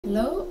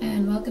Hello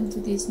and welcome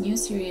to this new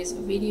series of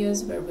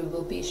videos where we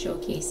will be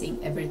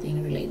showcasing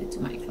everything related to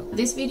MicroCloud.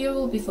 This video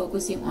will be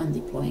focusing on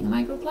deploying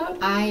MicroCloud.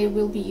 I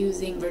will be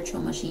using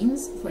virtual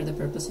machines for the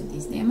purpose of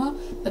this demo,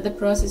 but the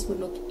process would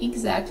look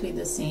exactly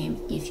the same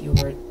if you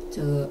were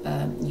to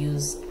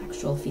use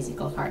actual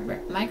physical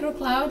hardware.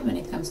 MicroCloud, when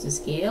it comes to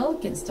scale,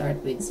 can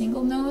start with a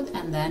single node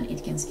and then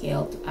it can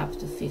scale to up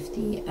to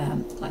 50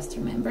 cluster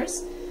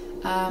members.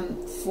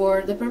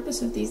 For the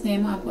purpose of this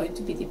demo, I'm going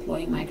to be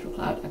deploying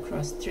MicroCloud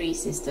across 3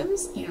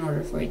 systems in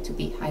order for it to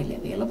be highly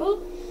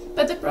available,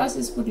 but the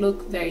process would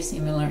look very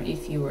similar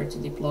if you were to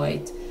deploy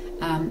it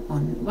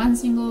on one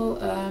single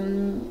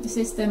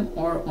system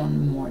or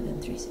on more than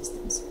 3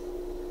 systems.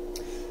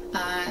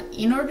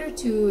 In order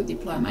to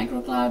deploy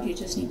MicroCloud, you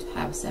just need to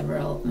have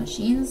several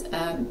machines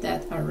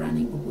that are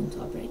running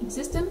Ubuntu operating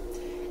system.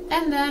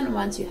 And then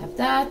once you have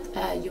that,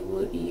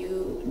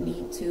 you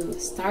need to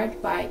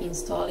start by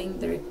installing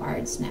the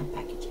required snap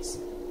packages.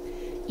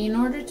 In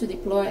order to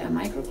deploy a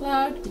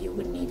MicroCloud, you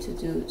would need to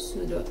do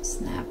sudo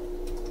snap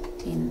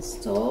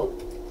install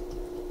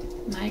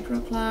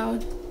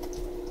MicroCloud,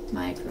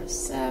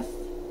 microceph,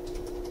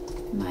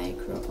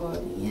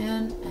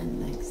 microodn,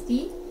 and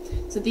nextd.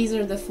 So these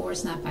are the 4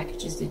 snap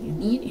packages that you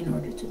need in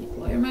order to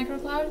deploy your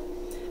MicroCloud.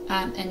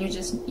 And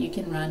you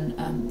can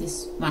run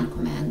this one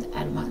command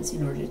at once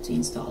in order to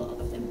install all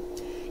of them.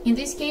 In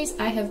this case,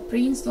 I have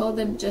pre-installed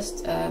them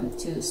just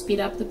to speed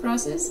up the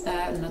process,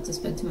 not to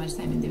spend too much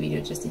time in the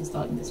video just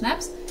installing the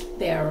snaps.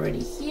 They are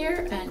already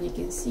here, and you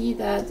can see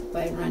that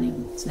by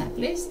running snap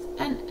list.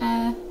 And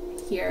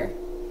here,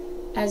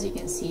 as you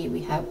can see,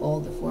 we have all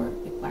the 4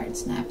 required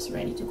snaps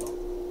ready to go.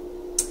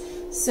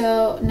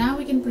 So now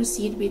we can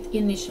proceed with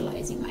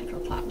initializing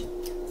MicroCloud.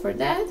 For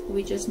that,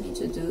 we just need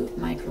to do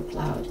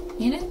MicroCloud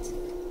init,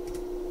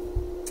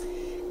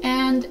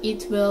 and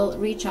it will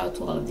reach out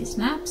to all of these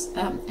snaps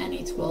and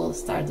it will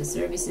start the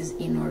services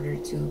in order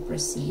to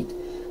proceed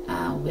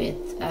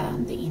with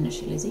the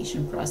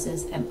initialization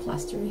process and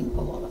clustering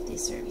of all of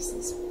these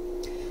services.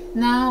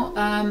 Now,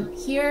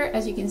 here,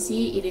 as you can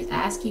see, it is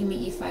asking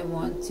me if I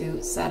want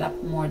to set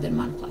up more than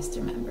 1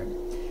 cluster member.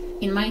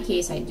 In my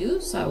case, I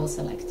do, so I will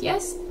select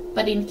yes.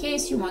 But in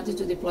case you wanted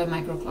to deploy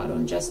MicroCloud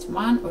on just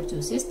 1 or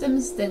 2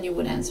 systems, then you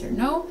would answer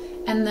no,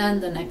 and then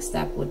the next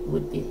step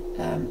would be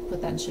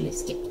potentially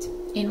skipped.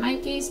 In my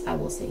case, I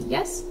will say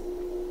yes.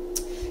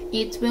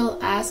 It will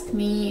ask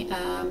me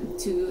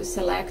to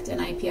select an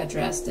IP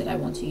address that I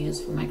want to use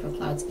for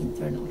MicroCloud's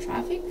internal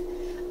traffic,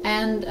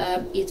 and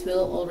it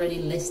will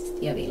already list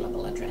the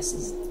available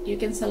addresses. You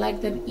can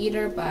select them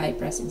either by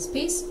pressing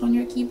space on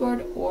your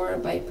keyboard or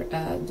by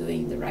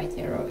doing the right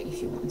arrow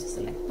if you want to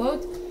select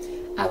both.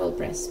 I will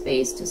press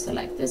space to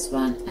select this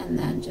one and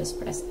then just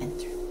press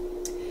enter.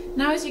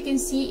 Now, as you can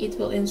see, it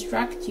will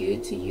instruct you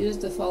to use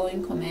the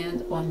following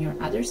command on your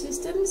other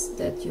systems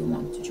that you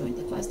want to join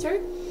the cluster.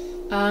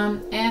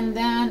 And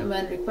then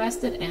when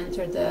requested,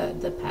 enter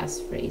the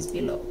passphrase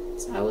below.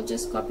 So I will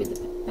just copy the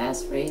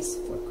passphrase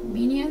for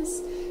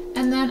convenience,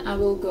 and then I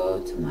will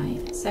go to my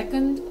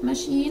second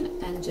machine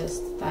and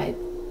just type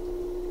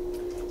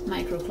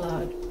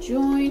MicroCloud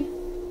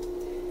join.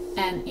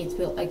 And it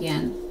will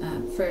again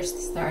first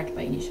start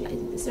by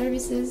initializing the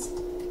services,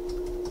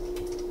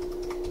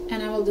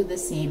 and I will do the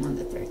same on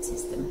the third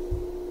system.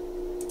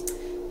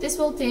 This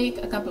will take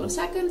a couple of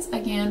seconds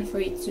again for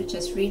it to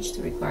just reach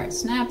the required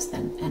snaps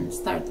and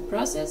start the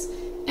process,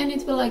 and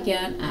it will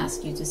again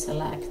ask you to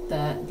select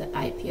the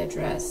IP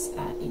address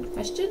in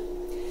question.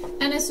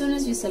 And as soon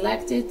as you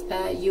select it,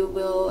 you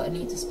will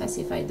need to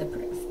specify the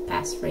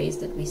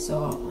passphrase that we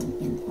saw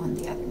on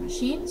the other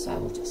machine. So I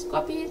will just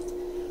copy it,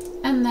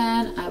 and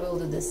then I will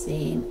do the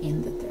same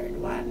in the third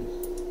one.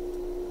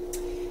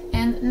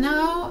 And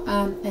now,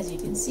 as you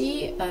can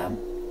see,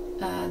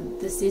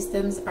 the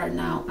systems are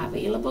now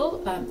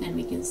available, and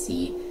we can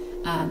see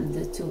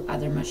the 2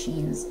 other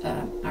machines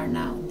are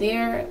now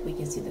there. We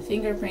can see the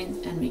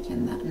fingerprint, and we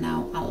can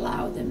now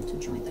allow them to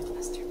join the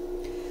cluster.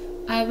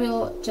 I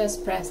will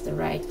just press the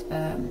right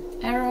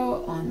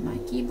arrow on my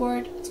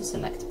keyboard to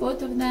select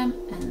both of them,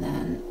 and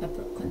then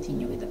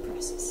continue with the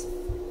process.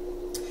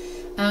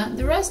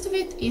 The rest of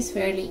it is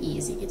fairly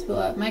easy.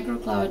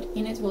 MicroCloud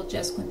init will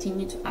just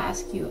continue to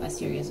ask you a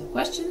series of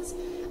questions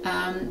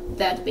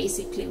that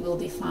basically will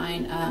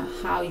define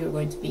how you're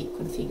going to be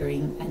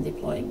configuring and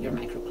deploying your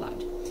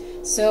MicroCloud.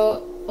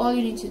 So all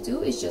you need to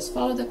do is just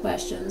follow the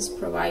questions,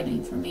 provide the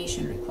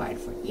information required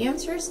for the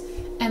answers,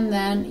 and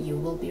then you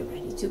will be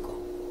ready to go.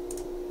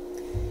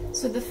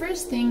 So the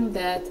first thing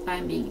that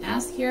I'm being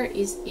asked here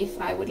is if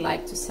I would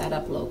like to set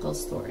up local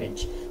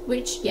storage,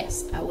 which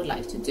yes, I would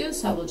like to do.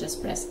 So I will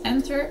just press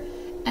enter,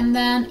 and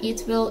then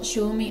it will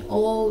show me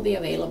all the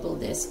available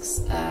disks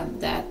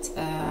that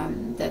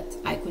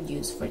I could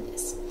use for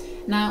this.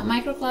 Now,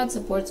 MicroCloud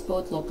supports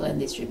both local and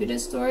distributed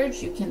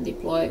storage. You can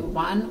deploy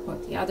one or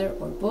the other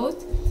or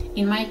both.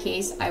 In my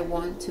case, I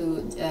want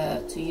to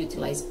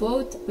utilize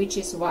both, which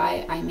is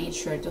why I made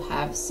sure to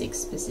have 6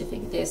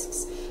 specific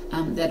disks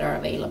that are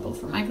available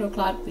for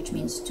MicroCloud, which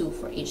means 2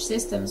 for each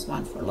systems,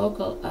 1 for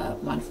local,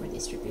 1 for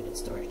distributed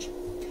storage.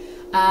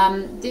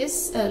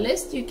 This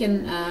list you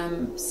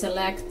can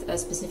select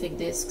specific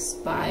disks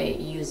by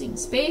using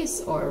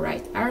space or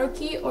right arrow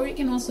key, or you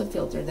can also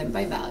filter them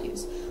by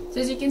values. So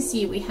as you can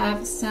see, we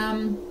have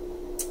some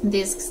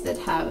disks that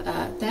have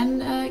 10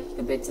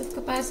 gigabits of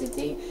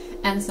capacity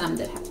and some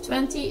that have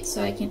 20,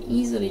 so I can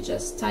easily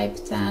just type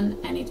 10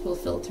 and it will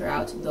filter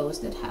out those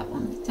that have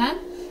only 10,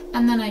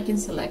 and then I can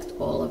select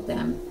all of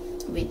them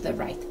with the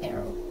right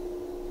arrow.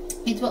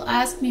 It will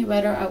ask me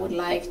whether I would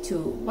like to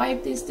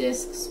wipe these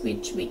disks,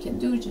 which we can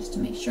do just to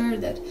make sure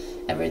that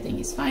everything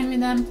is fine with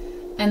them.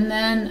 And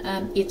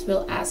then it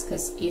will ask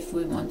us if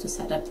we want to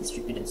set up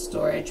distributed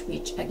storage,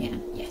 which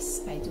again,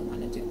 yes, I do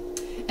want to do.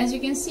 As you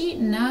can see,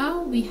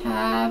 now we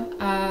have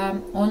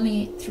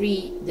only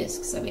 3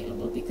 disks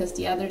available, because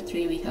the other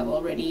 3 we have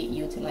already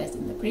utilized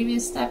in the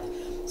previous step,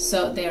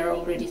 so they are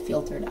already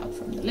filtered out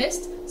from the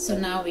list. So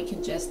now we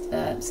can just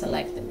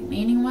select the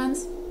remaining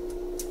ones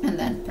and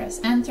then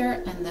press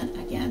enter, and then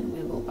again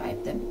we will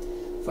wipe them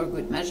for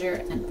good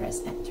measure and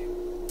press enter.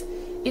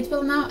 It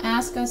will now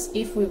ask us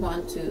if we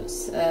want to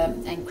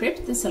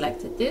encrypt the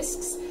selected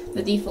disks.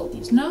 The default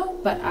is no,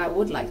 but I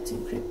would like to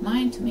encrypt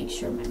mine to make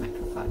sure my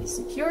MicroCloud is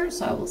secure,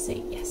 so I will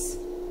say yes.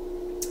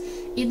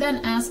 It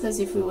then asks us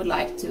if we would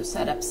like to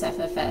set up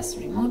CephFS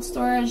remote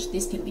storage.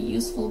 This can be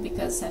useful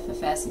because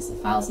CephFS is a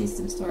file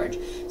system storage,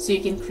 so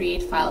you can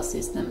create file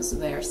systems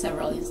where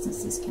several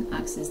instances can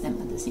access them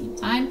at the same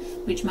time,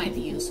 which might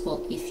be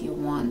useful if you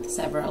want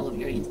several of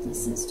your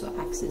instances to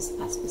access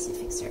a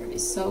specific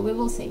service. So we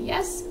will say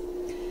yes.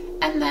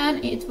 And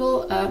then it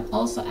will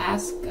also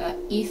ask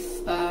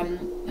if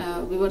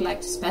we would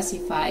like to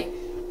specify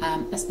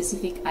a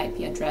specific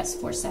IP address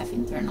for Ceph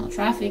internal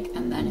traffic,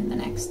 and then in the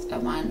next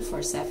one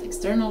for Ceph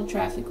external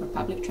traffic or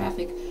public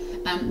traffic.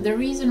 The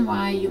reason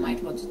why you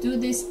might want to do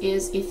this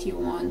is if you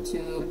want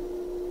to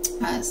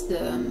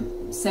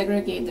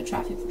segregate the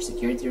traffic for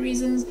security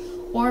reasons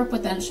or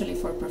potentially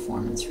for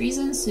performance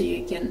reasons. So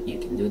you can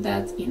do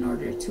that in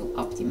order to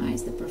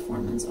optimize the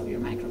performance of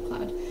your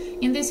MicroCloud.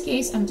 In this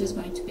case, I'm just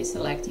going to be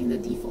selecting the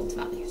default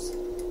values.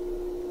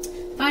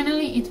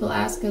 Finally, it will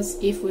ask us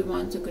if we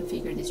want to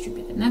configure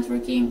distributed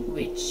networking,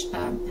 which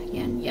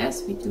again,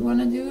 yes, we do want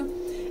to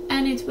do.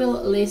 And it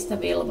will list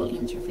available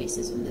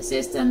interfaces on the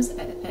systems.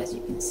 As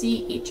you can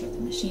see, each of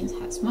the machines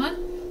has one,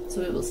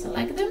 so we will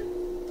select them.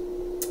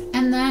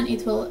 And then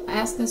it will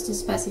ask us to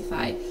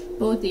specify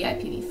both the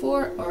IPv4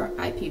 or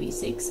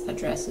IPv6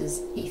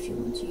 addresses if you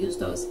want to use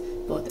those.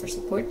 Both are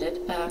supported.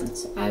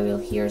 So I will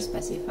here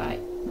specify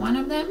one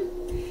of them.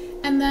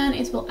 And then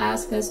it will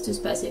ask us to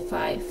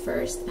specify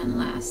first and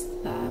last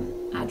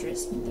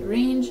address in the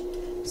range.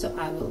 So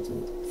I will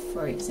do,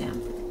 for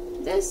example,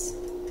 this.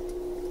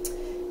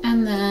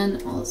 And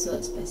then also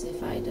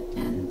specify the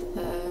end,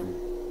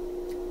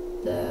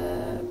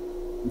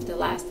 the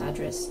last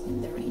address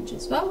in the range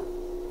as well.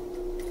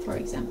 For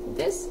example,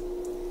 this.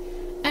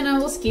 And I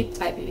will skip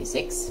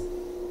IPv6.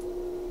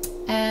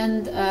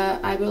 And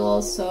I will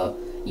also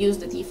use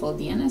the default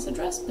DNS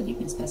address, but you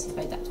can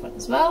specify that one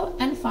as well.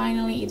 And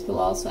finally, it will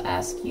also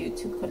ask you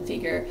to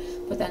configure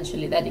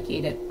potentially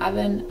dedicated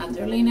oven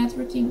underlay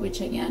networking, which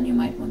again, you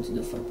might want to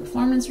do for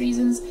performance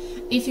reasons.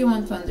 If you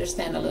want to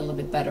understand a little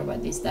bit better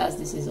what this does,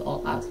 this is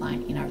all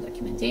outlined in our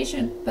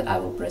documentation, but I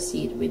will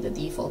proceed with the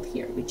default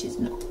here, which is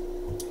no.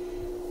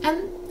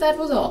 And that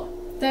was all.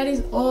 That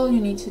is all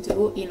you need to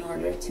do in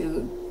order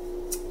to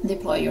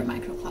deploy your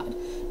MicroCloud.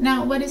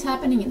 Now, what is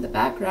happening in the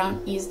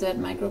background is that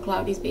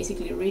MicroCloud is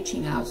basically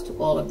reaching out to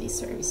all of these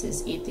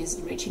services. It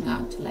is reaching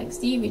out to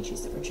LXD, which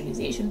is the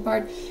virtualization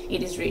part.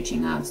 It is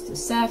reaching out to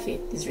Ceph.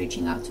 It is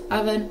reaching out to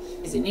Oven.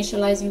 It is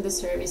initializing the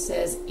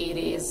services. It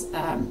is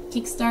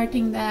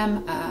kickstarting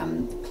them,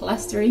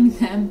 clustering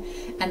them,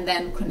 and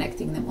then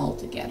connecting them all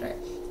together.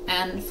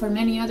 And for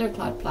many other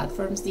cloud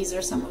platforms, these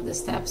are some of the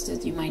steps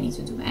that you might need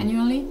to do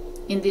manually.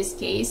 In this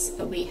case,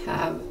 we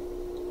have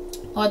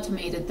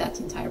automated that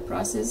entire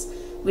process,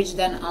 which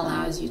then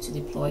allows you to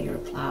deploy your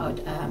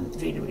cloud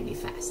really, really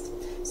fast.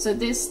 So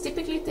this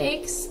typically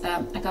takes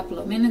a couple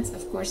of minutes.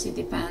 Of course, it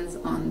depends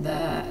on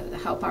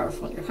how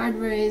powerful your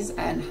hardware is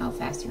and how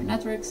fast your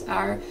networks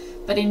are.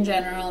 But in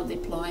general,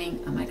 deploying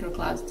a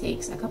MicroCloud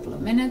takes a couple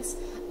of minutes.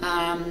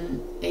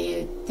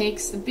 It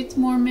takes a bit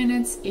more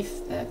minutes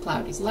if the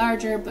cloud is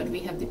larger, but we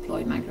have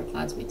deployed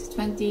MicroClouds with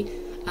 20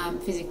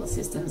 physical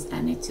systems,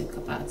 and it took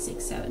about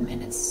 6-7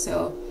 minutes.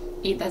 So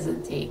it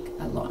doesn't take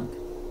long.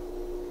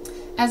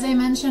 As I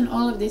mentioned,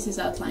 all of this is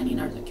outlined in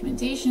our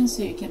documentation,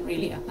 so you can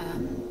really,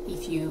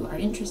 if you are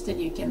interested,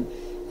 you can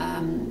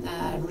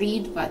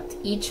read what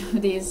each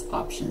of these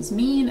options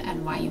mean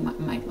and why you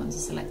might want to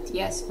select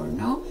yes or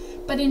no.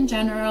 But in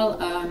general,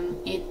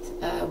 it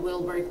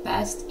will work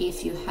best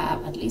if you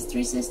have at least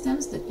 3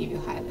 systems that give you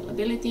high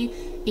availability,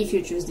 if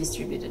you choose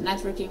distributed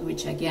networking,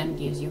 which again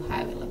gives you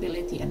high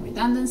availability and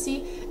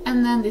redundancy,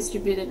 and then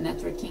distributed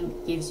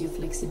networking gives you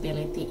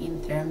flexibility in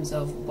terms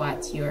of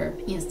what your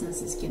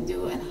instances can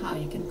do and how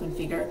you can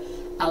configure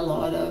a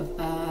lot of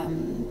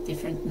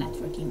different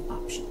networking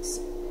options.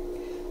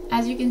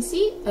 As you can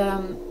see,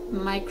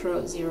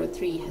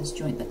 Micro03 has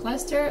joined the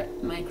cluster,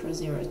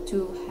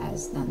 Micro02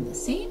 has done the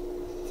same,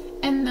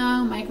 and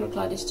now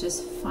MicroCloud is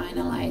just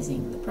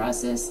finalizing the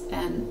process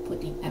and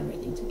putting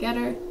everything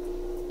together,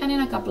 and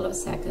in a couple of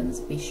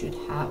seconds we should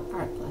have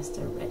our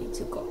cluster ready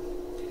to go.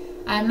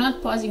 I'm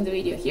not pausing the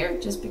video here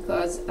just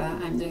because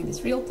I'm doing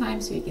this real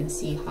time so you can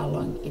see how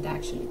long it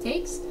actually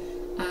takes,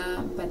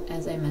 but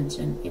as I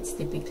mentioned, it's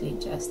typically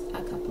just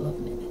a couple of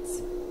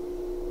minutes.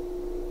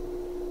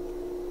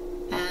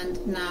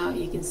 And now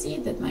you can see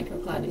that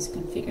MicroCloud is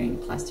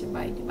configuring cluster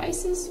by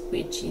devices,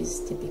 which is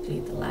typically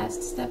the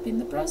last step in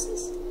the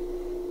process,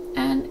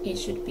 and it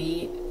should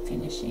be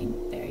finishing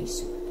very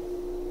soon.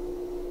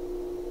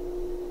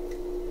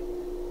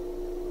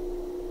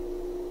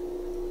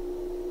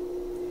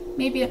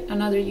 Maybe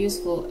another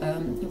useful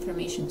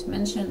information to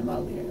mention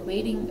while we are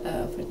waiting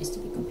for this to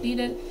be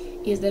completed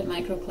is that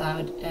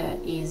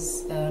MicroCloud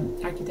is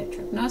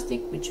architecture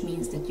agnostic, which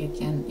means that you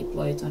can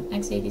deploy it on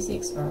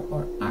x86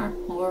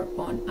 or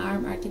on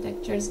ARM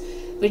architectures,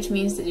 which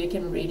means that you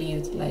can really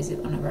utilize it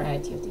on a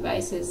variety of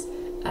devices,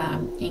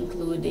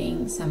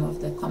 including some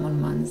of the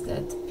common ones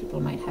that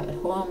people might have at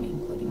home,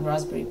 including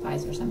Raspberry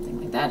Pis or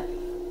something like that,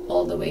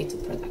 all the way to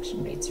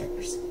production-grade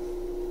servers.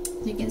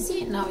 So you can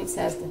see now it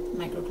says that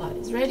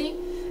MicroCloud is ready,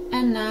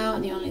 and now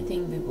the only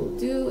thing we will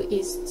do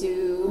is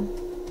do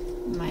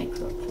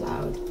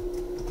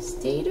MicroCloud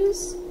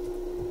status,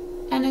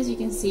 and as you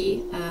can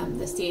see,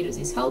 the status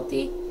is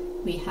healthy.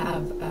 We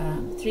have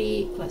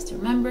 3 cluster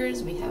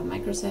members, we have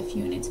Microsoft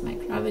units,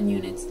 Micro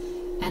units,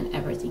 and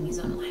everything is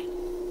online.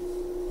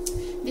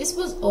 This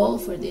was all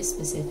for this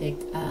specific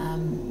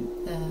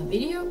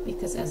video,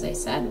 because as I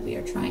said, we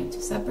are trying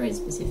to separate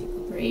specific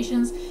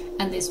operations,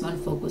 and this one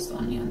focused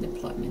only on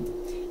deployment.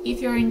 If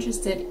you're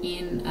interested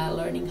in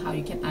learning how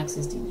you can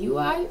access the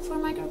UI for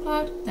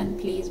MicroCloud, then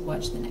please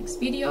watch the next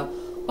video.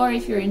 Or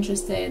if you're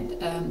interested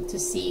to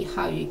see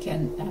how you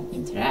can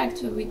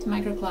interact with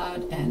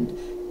MicroCloud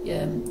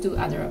and do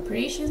other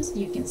operations,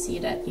 you can see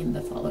that in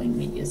the following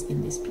videos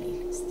in this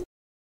playlist.